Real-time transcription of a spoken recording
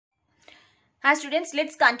Hi students,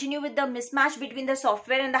 let's continue with the mismatch between the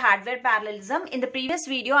software and the hardware parallelism. In the previous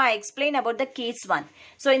video, I explained about the case 1.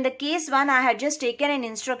 So in the case 1, I had just taken an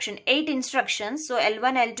instruction, 8 instructions. So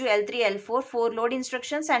L1, L2, L3, L4, 4 load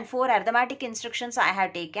instructions and 4 arithmetic instructions I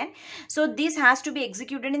have taken. So this has to be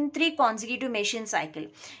executed in 3 consecutive machine cycle.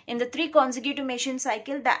 In the 3 consecutive machine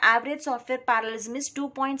cycle, the average software parallelism is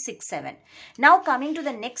 2.67. Now coming to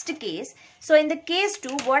the next case. So in the case 2,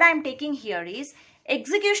 what I am taking here is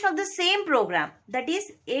execution of the same program, that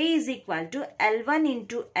is A is equal to L1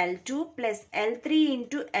 into L2 plus L3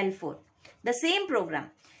 into L4. The same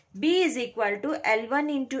program. B is equal to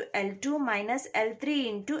L1 into L2 minus L3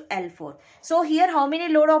 into L4. So here how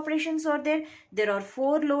many load operations are there? There are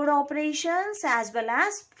 4 load operations as well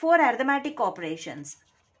as 4 arithmetic operations.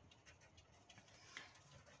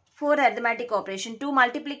 4 arithmetic operation, 2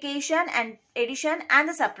 multiplication and addition and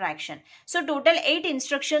the subtraction. So total 8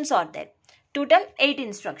 instructions are there. Total 8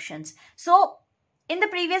 instructions. So in the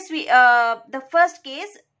previous the first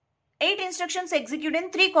case, 8 instructions executed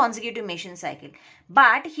in 3 consecutive machine cycle.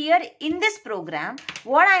 But here in this program,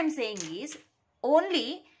 what I am saying is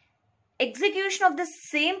only execution of the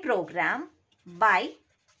same program by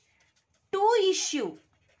 2 issue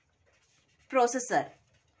processor.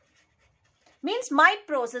 Means my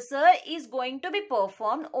processor is going to be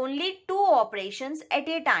performed only 2 operations at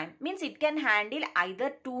a time. Means it can handle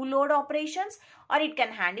either 2 load operations or it can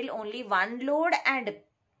handle only 1 load, and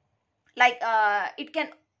like it can,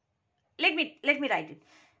 let me write it.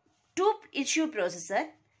 2 issue processor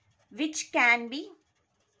which can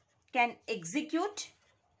execute,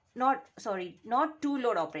 not 2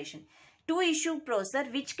 load operation. 2 issue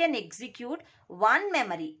processor which can execute one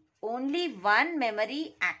memory, only one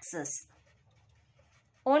memory access.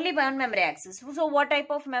 Only one memory access. So what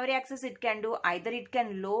type of memory access it can do? Either it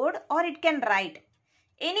can load or it can write.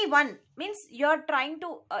 Any one. Means you are trying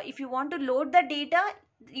to, if you want to load the data,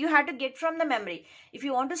 you have to get from the memory. If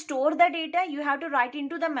you want to store the data, you have to write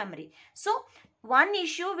into the memory. So one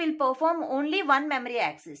issue will perform only one memory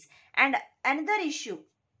access, and another issue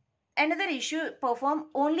perform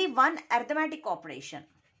only one arithmetic operation.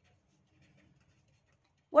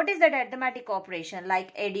 What is that arithmetic operation?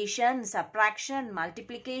 Like addition, subtraction,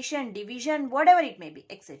 multiplication, division, whatever it may be,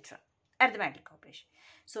 etc. Arithmetic operation.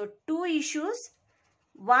 So 2 issues.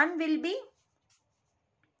 One will be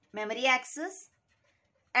memory access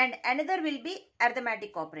and another will be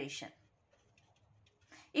arithmetic operation.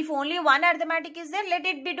 If only one arithmetic is there, let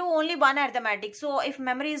it be do only one arithmetic. So if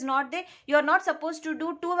memory is not there, you are not supposed to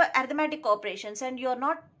do 2 arithmetic operations and you are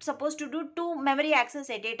not supposed to do 2 memory access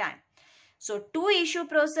at a time. So 2 issue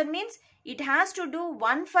processor means it has to do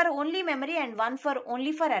one for only memory and one for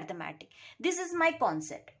only for arithmetic. This is my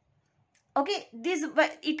concept. Okay,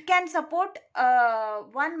 it can support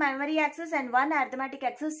one memory access and one arithmetic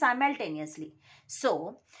access simultaneously.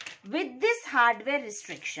 So with this hardware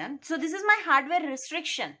restriction, so this is my hardware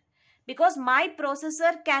restriction because my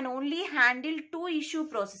processor can only handle 2 issue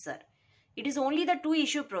processor. It is only the 2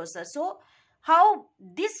 issue processor. So how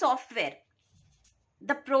this software,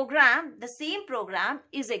 the same program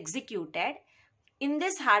is executed in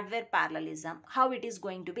this hardware parallelism, how it is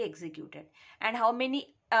going to be executed and how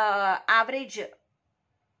many average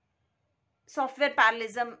software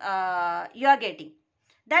parallelism you are getting,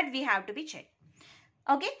 that we have to be checked.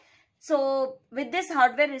 Okay, so with this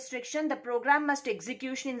hardware restriction, the program must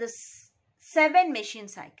execution in the 7 machine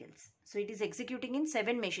cycles. So it is executing in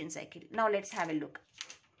 7 machine cycles. Now let's have a look.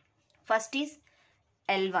 First is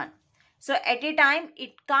L1. So at a time,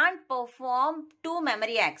 it can't perform 2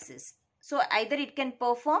 memory access. So either it can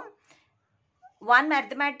perform 1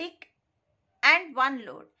 arithmetic and 1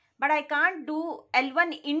 load. But I can't do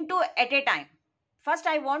L1 into at a time. First,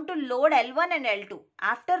 I want to load L1 and L2.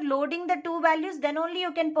 After loading the 2 values, then only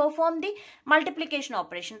you can perform the multiplication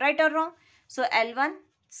operation. Right or wrong? So L1,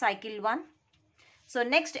 cycle 1. So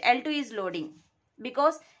next L2 is loading.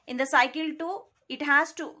 Because in the cycle 2, it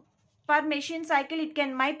has to, per machine cycle, it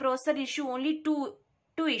can, my processor issue only two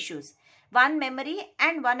issues. One memory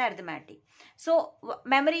and one arithmetic. So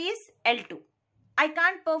memory is L2. I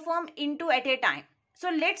can't perform into at a time. So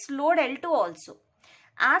let's load L2 also.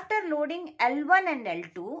 After loading L1 and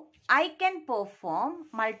L2, I can perform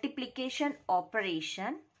multiplication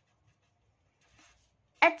operation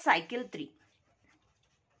at cycle 3.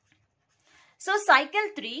 So cycle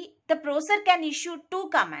 3, the processor can issue 2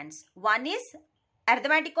 commands. One is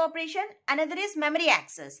arithmetic operation, another is memory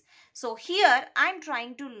access. So here I am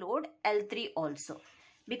trying to load L3 also.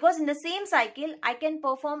 Because in the same cycle, I can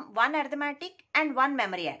perform 1 arithmetic and 1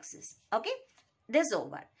 memory access. Okay, this is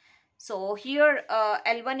over. So here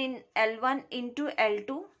L1 into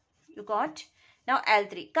L2 you got. Now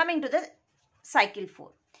L3. Coming to the cycle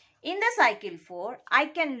 4. In the cycle 4, I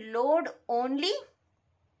can load only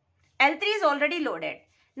L3 is already loaded.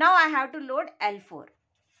 Now I have to load L4.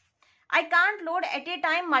 I can't load at a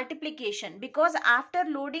time multiplication because after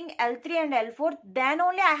loading L3 and L4, then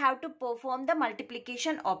only I have to perform the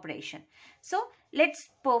multiplication operation. So let's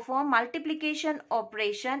perform multiplication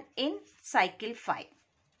operation in cycle 5.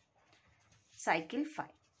 Cycle 5.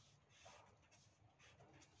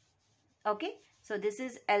 Okay. So this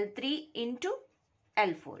is L3 into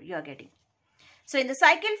L4 you are getting. So in the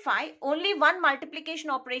cycle 5, only one multiplication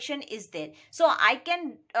operation is there. So I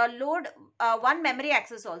can load one memory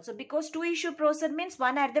access also, because two issue processor means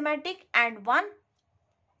one arithmetic and one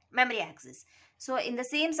memory access. So in the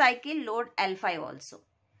same cycle, load L5 also.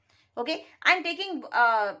 Okay, I am taking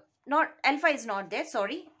not L5 is not there,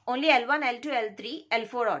 sorry, only L1, L2, L3,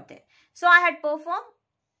 L4 are there. So I had performed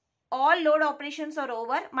all load operations are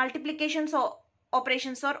over, multiplications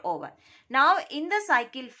operations are over. Now in the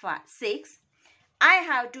cycle 6, I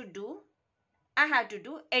have to do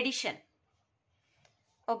addition.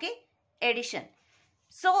 Okay, addition.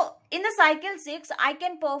 So in the cycle 6, I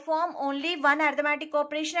can perform only one arithmetic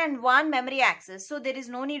operation and one memory access. So there is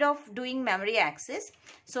no need of doing memory access.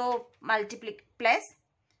 So multiply plus.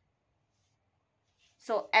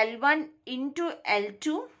 So L1 into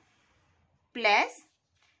L2 plus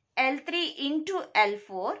L3 into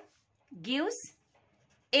L4 gives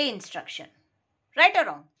A instruction. Right or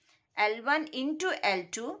wrong? L1 into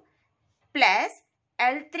L2 plus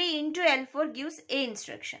L3 into L4 gives A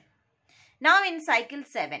instruction. Now in cycle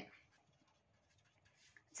 7,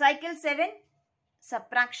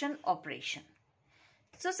 subtraction operation.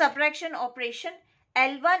 So subtraction operation,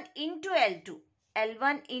 L1 into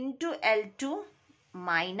L2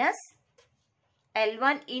 minus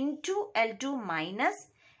L1 into L2 minus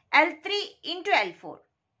L3 into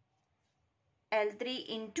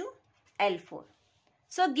L4.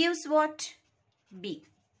 So gives what? B.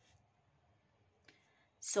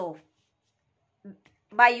 So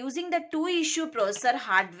by using the two issue processor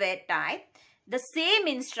hardware type, the same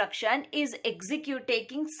instruction is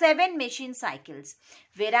executing 7 machine cycles.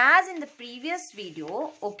 Whereas in the previous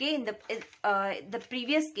video, okay, in the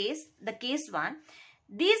previous case, the case 1,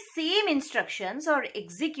 these same instructions are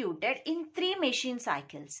executed in 3 machine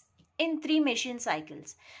cycles.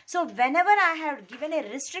 So whenever I have given a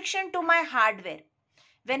restriction to my hardware,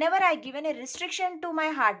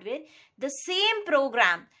 the same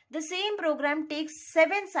program takes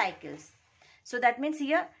 7 cycles. So that means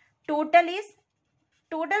here total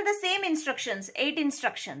the same instructions, 8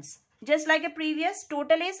 instructions. Just like a previous,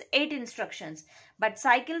 total is 8 instructions, but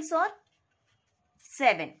cycles are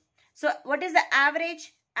 7. So what is the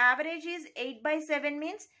average? Average is 8 by 7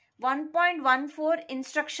 means 1.14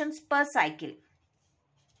 instructions per cycle.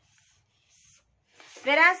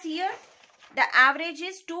 Whereas here the average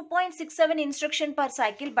is 2.67 instruction per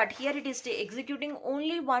cycle, but here it is executing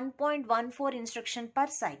only 1.14 instruction per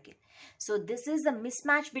cycle. So this is the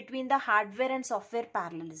mismatch between the hardware and software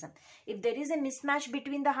parallelism. If there is a mismatch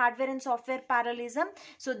between the hardware and software parallelism,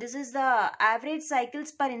 so this is the average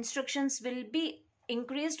cycles per instructions will be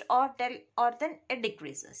increased or then it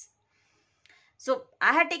decreases. So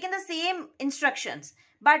I had taken the same instructions,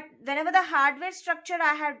 but whenever the hardware structure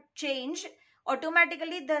I had changed,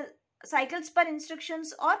 automatically the cycles per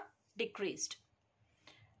instructions are decreased.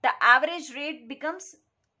 The average rate becomes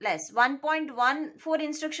less. 1.14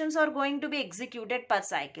 instructions are going to be executed per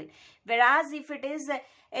cycle. Whereas if it is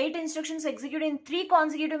 8 instructions executed in 3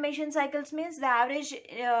 consecutive machine cycles, means the average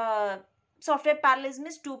software parallelism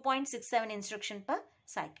is 2.67 instruction per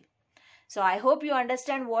cycle. So I hope you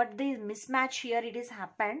understand what the mismatch here it is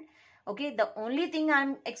happened. Okay, the only thing I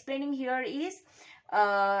am explaining here is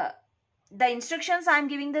the instructions I am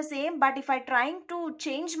giving the same, but if I trying to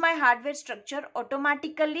change my hardware structure,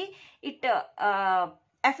 automatically it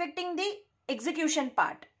affecting the execution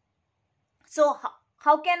part. So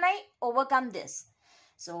how can I overcome this?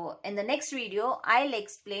 So in the next video, I'll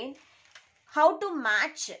explain how to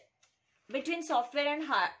match between software and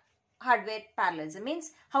hardware parallelism.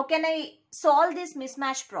 Means how can I solve this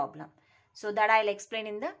mismatch problem? So that I'll explain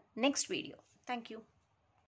in the next video. Thank you.